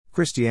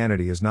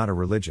Christianity is not a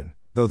religion,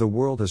 though the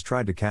world has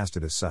tried to cast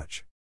it as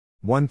such.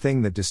 One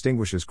thing that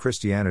distinguishes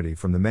Christianity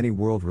from the many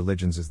world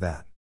religions is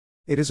that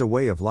it is a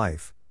way of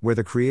life, where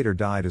the Creator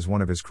died as one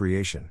of His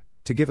creation,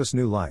 to give us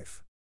new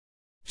life.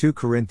 2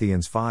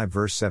 Corinthians 5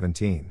 verse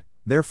 17,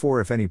 Therefore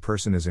if any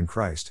person is in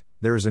Christ,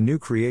 there is a new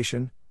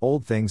creation,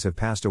 old things have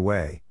passed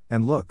away,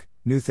 and look,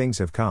 new things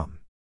have come.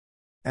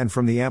 And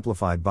from the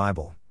Amplified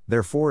Bible,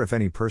 Therefore if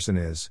any person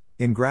is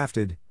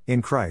engrafted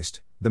in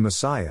Christ, the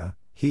Messiah,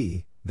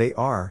 he, they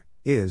are,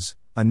 is,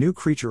 a new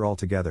creature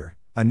altogether,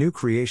 a new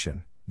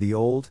creation, the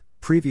old,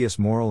 previous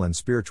moral and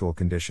spiritual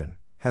condition,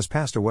 has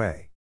passed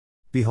away.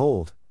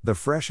 Behold, the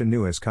fresh and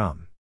new has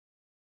come.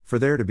 For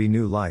there to be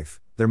new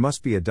life, there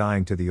must be a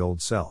dying to the old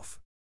self.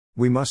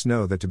 We must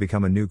know that to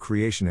become a new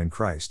creation in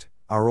Christ,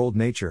 our old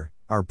nature,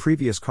 our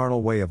previous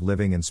carnal way of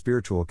living and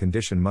spiritual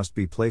condition must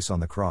be placed on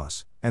the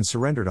cross, and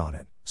surrendered on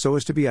it, so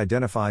as to be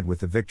identified with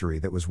the victory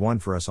that was won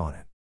for us on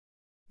it.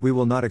 We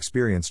will not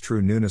experience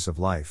true newness of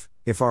life,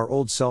 if our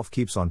old self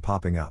keeps on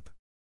popping up.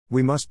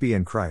 We must be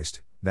in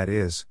Christ, that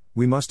is,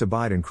 we must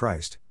abide in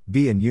Christ,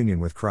 be in union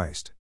with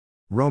Christ.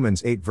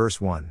 Romans 8 verse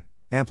 1,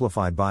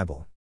 Amplified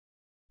Bible.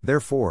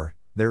 Therefore,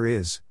 there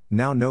is,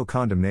 now no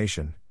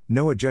condemnation,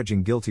 no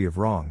adjudging guilty of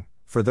wrong,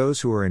 for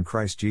those who are in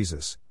Christ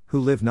Jesus, who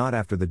live not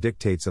after the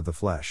dictates of the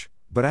flesh,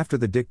 but after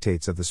the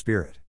dictates of the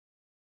Spirit.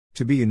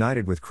 To be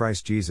united with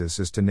Christ Jesus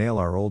is to nail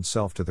our old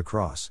self to the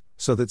cross,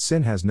 so that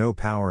sin has no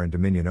power and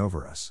dominion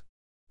over us.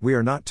 We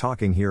are not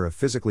talking here of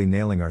physically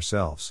nailing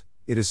ourselves,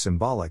 it is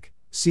symbolic,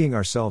 seeing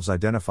ourselves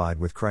identified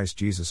with Christ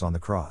Jesus on the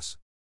cross.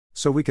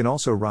 So we can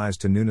also rise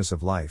to newness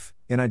of life,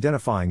 in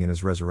identifying in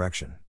His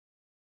resurrection.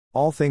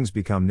 All things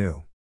become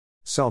new.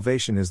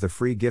 Salvation is the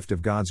free gift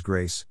of God's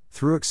grace,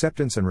 through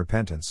acceptance and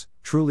repentance,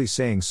 truly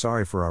saying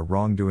sorry for our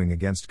wrongdoing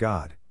against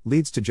God,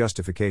 leads to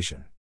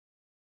justification.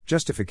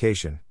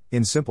 Justification,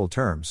 in simple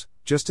terms,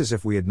 just as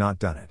if we had not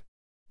done it.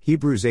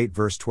 Hebrews 8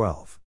 verse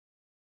 12.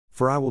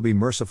 For I will be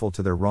merciful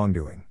to their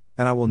wrongdoing,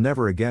 and I will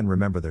never again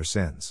remember their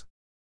sins.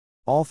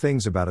 All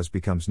things about us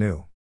becomes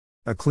new.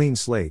 A clean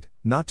slate,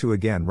 not to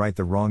again write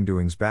the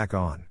wrongdoings back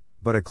on,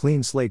 but a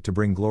clean slate to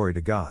bring glory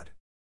to God.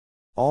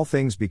 All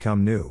things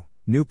become new,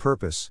 new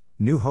purpose,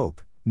 new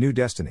hope, new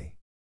destiny.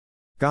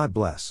 God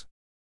bless.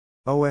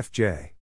 OFJ.